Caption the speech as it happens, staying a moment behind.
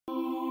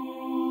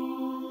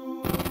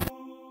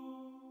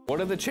What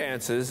are the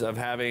chances of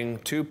having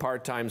two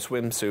part-time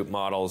swimsuit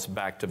models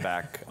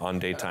back-to-back on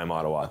Daytime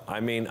Ottawa? I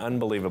mean,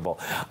 unbelievable.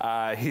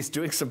 He's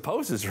doing some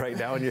poses right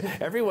now, and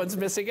everyone's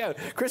missing out.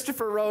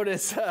 Christopher Rohde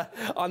is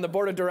on the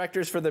board of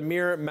directors for the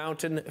Mirror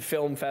Mountain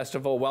Film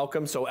Festival.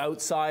 Welcome. So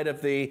outside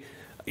of the,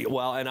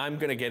 well, and I'm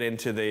going to get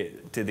into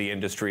the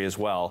industry as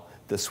well,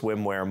 the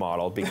swimwear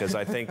model, because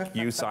I think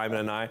you, Simon,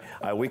 and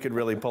I, we could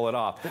really pull it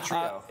off. The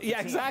trio. Yeah,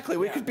 exactly.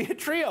 We could be a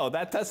trio.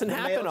 That doesn't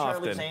happen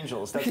often. Charlie's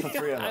Angels. That's the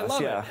three of us.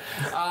 I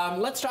love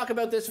it. Let's talk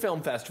about this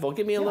film festival.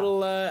 Give me a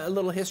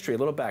little history, a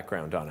little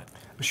background on it.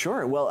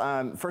 Sure.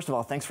 Well, first of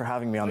all, thanks for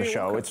having me on the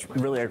show. Welcome. It's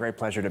really a great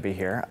pleasure to be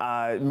here.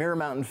 Mirror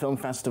Mountain Film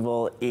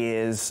Festival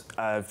is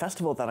a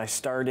festival that I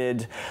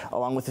started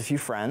along with a few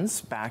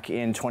friends back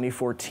in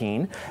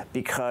 2014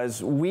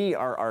 because we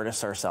are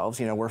artists ourselves.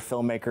 You know, we're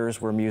filmmakers,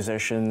 we're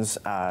musicians.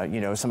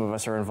 You know, some of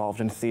us are involved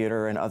in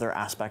theater and other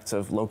aspects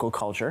of local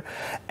culture.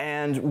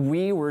 And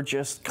we were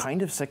just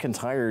kind of sick and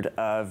tired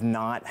of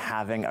not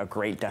having a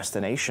great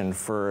destination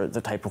for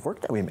the type of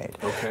work that we made.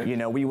 Okay. You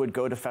know, we would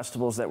go to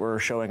festivals that were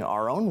showing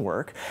our own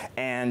work,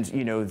 and,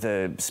 you know,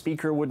 the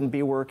speaker wouldn't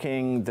be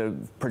working, the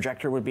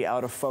projector would be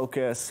out of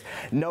focus,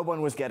 no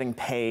one was getting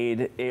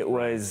paid. It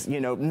was,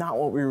 you know, not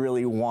what we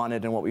really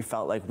wanted and what we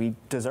felt like we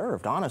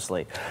deserved,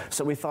 honestly.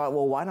 So we thought,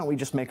 well, why don't we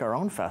just make our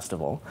own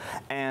festival,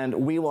 and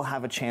we will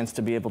have a chance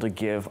to be able to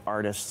give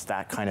artists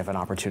that kind of an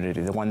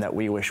opportunity, the one that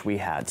we wish we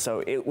had.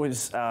 So it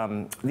was,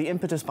 the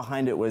impetus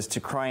behind it was to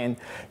try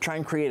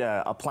and create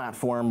a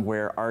platform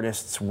where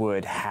artists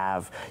would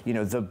have, you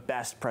know, the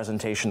best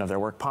presentation of their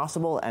work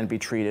possible and be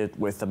treated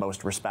with the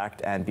most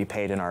respect and be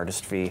paid an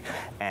artist fee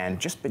and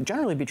just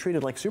generally be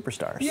treated like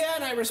superstars. Yeah,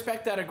 and I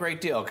respect that a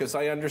great deal because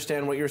I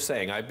understand what you're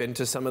saying. I've been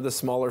to some of the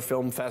smaller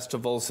film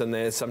festivals,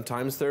 and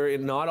sometimes they're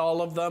not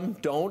all of them.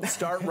 Don't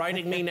start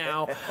writing me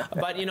now,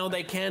 but you know,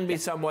 they can be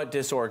somewhat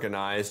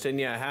disorganized and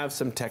yeah, have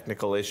some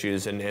technical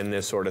issues and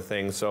this sort of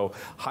thing. So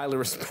highly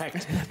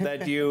respect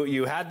that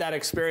you had that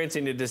experience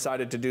and you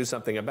decided to do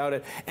something about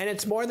it. And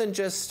it's more than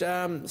just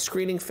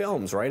screening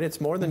films, right? It's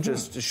more than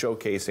just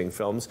showcasing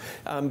films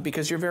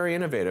because you're very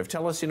innovative.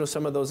 Tell us, you know,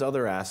 some of those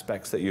other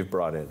aspects that you've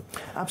brought in.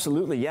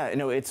 Absolutely, yeah. You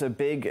know, it's a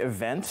big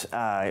event.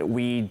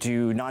 We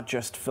do not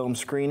just film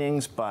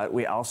screenings, but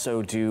we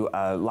also do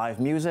live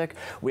music.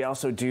 We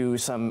also do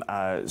some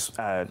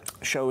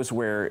shows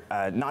where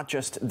not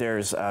just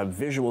there's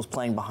visuals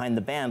playing behind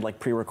the band like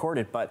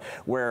pre-recorded, but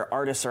where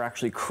artists are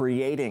actually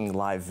creating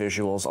live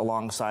visuals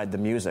alongside the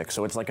music.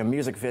 So it's like a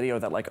music video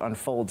that like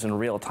unfolds in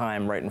real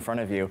time right in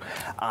front of you.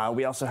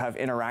 We also have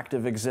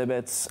interactive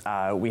exhibits.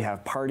 We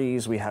have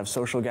parties. We have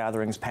social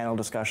gatherings, panel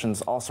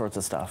discussions, all sorts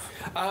of stuff.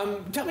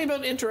 Tell me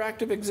about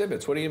interactive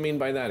exhibits. What do you mean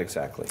by that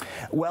exactly?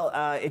 Well,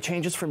 it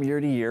changes from year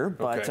to year,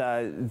 but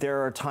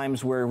there are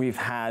times where we've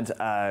had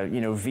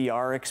you know,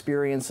 VR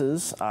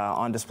experiences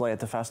on display at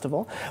the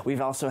festival.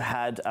 We've also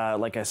had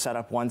like a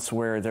setup once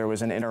where there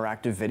was an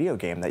interactive video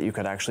game that you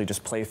could actually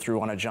just play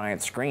through on a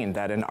giant screen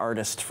that an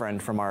artist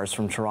friend from ours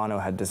from Toronto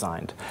had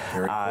designed.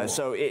 Very cool.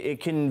 So it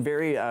can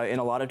vary in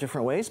a lot of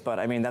different ways, but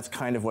I mean, that's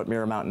kind of what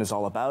Mirror Mountain is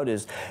all about,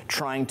 is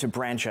trying to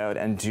branch out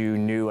and do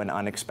new and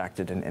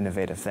unexpected and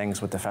innovative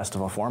things with the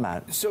festival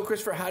format. So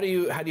Christopher, how do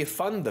you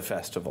fund the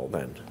festival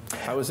then?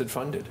 How is it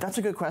funded? That's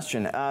a good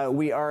question.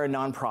 We are a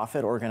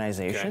nonprofit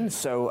organization,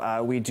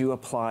 so we do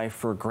apply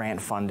for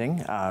grant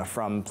funding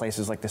from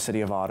places like the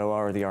City of Ottawa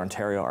or the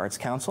Ontario Arts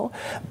Council,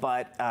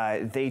 but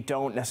they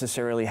don't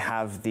necessarily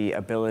have the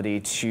ability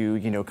to,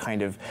 you know,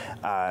 kind of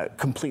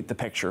complete the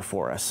picture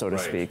for us, so to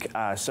speak.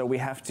 So we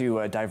have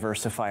to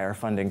diversify our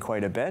funding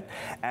quite a bit,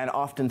 and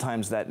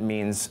oftentimes that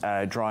means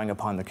drawing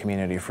upon the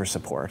community for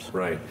support.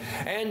 Right.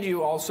 And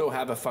you also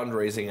have a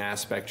fundraising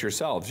aspect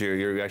yourselves.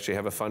 You actually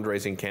have a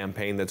fundraising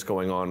campaign that's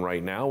going on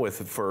right now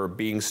for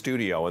Being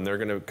Studio, and they're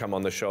going to come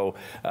on the show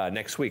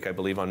next week, I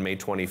believe, on May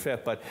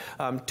 25th. But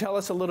tell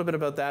us a little bit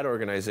about that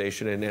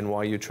organization and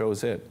why you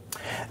chose it.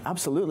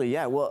 Absolutely,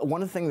 yeah. Well,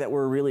 one thing that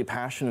we're really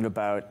passionate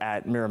about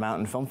at Mirror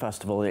Mountain Film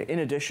Festival, in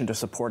addition to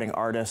supporting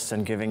artists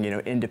and giving, you know,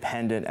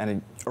 independent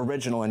and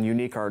original and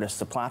unique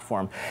artists a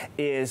platform,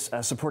 is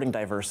supporting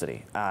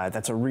diversity.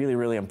 That's a really,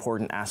 really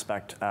important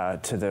aspect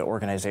to the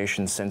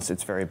organization since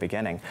its very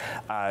beginning.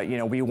 You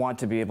know, we want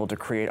to be able to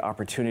create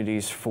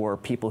opportunities for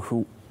people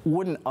who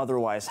wouldn't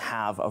otherwise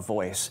have a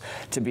voice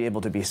to be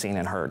able to be seen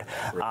and heard.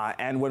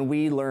 And when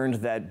we learned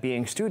that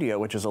Being Studio,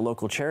 which is a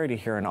local charity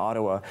here in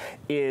Ottawa,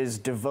 is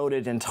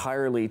devoted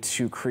entirely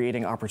to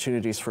creating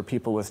opportunities for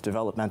people with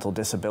developmental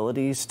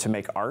disabilities to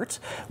make art,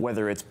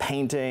 whether it's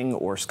painting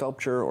or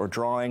sculpture or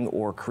drawing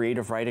or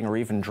creative writing or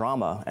even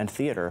drama and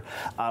theater,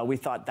 we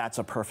thought that's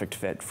a perfect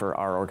fit for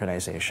our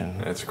organization.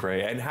 That's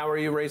great. And how are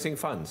you raising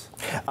funds?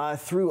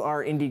 Through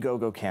our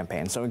Indiegogo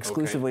campaign, so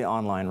exclusively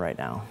online right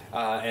now.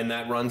 And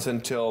that runs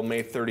until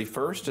May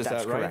 31st, is that right?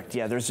 That's correct.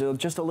 Yeah, there's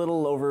just a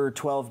little over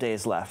 12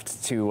 days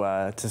left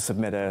to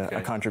submit a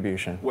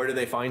contribution. Where do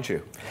they find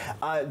you?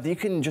 You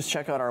can just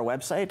check out our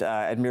website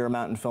at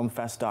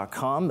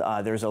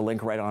mirrormountainfilmfest.com. There's a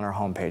link right on our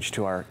homepage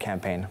to our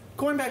campaign.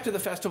 Going back to the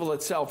festival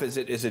itself, is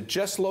it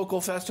just local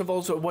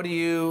festivals, or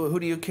who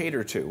do you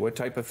cater to? What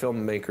type of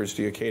filmmakers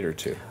do you cater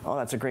to? Oh,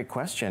 that's a great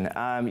question.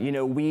 You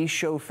know, we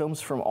show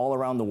films from all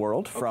around the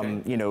world,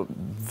 from you know,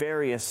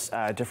 various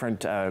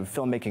different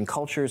filmmaking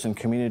cultures and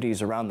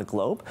communities around the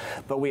globe.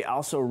 But we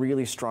also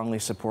really strongly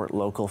support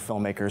local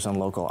filmmakers and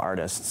local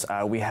artists.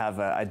 We have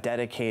a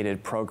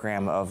dedicated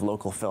program of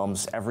local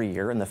films every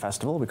year in the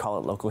festival. We call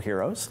it Local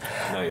Heroes.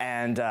 Nice.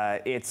 And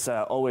it's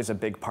always a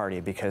big party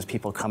because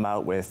people come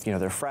out with, you know,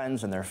 their friends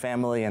and their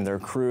family and their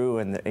crew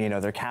and, you know,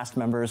 their cast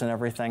members and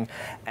everything.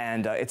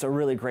 And it's a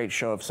really great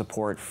show of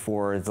support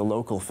for the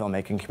local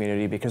filmmaking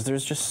community because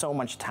there's just so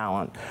much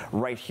talent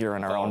right here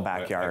in our own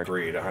backyard.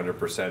 Agreed,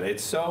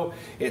 100%.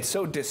 It's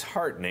so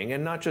disheartening,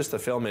 and not just the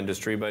film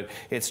industry, but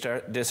it's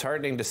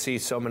disheartening to see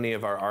so many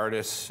of our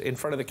artists in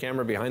front of the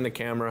camera, behind the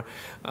camera,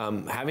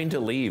 having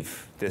to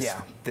leave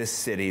this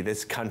city,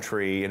 this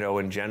country, you know,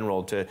 in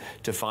general, to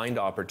find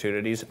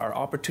opportunities. Are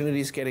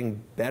opportunities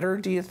getting better,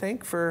 do you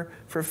think, for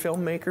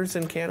filmmakers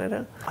in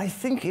Canada? I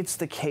think it's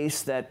the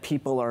case that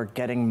people are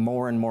getting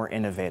more and more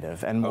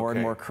innovative and more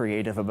and more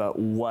creative about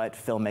what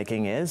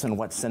filmmaking is and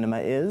what cinema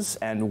is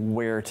and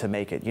where to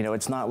make it. You know,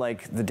 it's not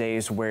like the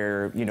days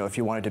where, you know, if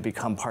you wanted to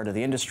become part of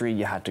the industry,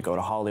 you had to go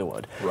to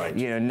Hollywood. Right.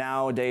 You know,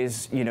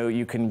 nowadays, you know,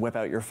 you can whip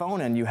out your phone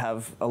and you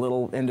have a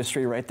little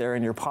industry right there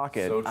in your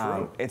pocket. So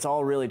true. It's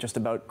all really just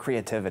about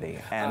creativity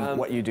and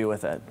what you do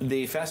with it.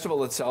 The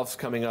festival itself is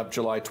coming up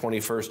July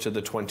 21st to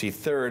the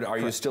 23rd. Are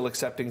you still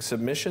accepting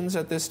submissions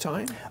at this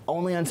time?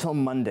 Only until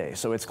Monday,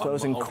 so it's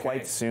closing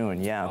quite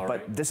soon, yeah. All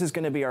but right. This is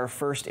going to be our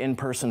first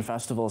in-person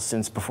festival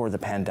since before the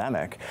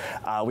pandemic.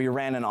 We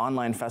ran an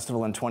online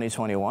festival in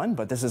 2021,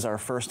 but this is our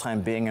first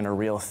time being in a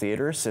real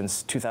theater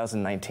since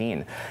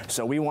 2019.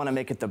 So we want to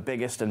make it the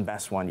biggest and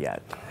best one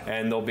yet.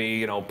 And there'll be,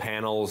 you know,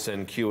 panels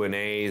and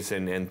Q&As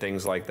and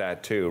things like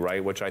that too,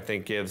 right? Which I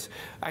think gives,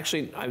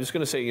 actually, I was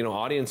going to say, you know,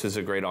 audiences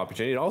a great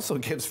opportunity. It also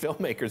gives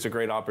filmmakers a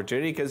great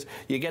opportunity because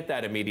you get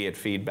that immediate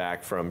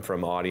feedback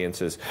from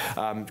audiences.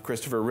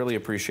 Christopher, really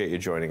appreciate you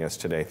joining us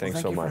today.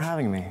 Thanks so much. Thank you for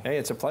having me. Hey,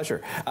 it's a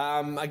pleasure.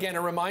 Again,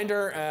 a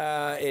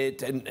reminder,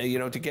 you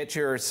know, to get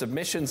your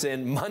submissions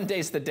in.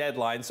 Monday's the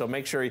deadline, so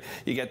make sure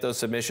you get those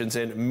submissions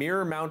in.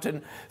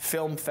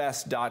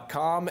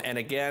 MirrorMountainFilmFest.com. And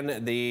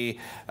again, the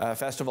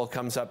festival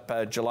comes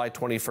up July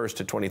 21st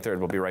to 23rd.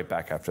 We'll be right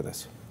back after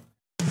this.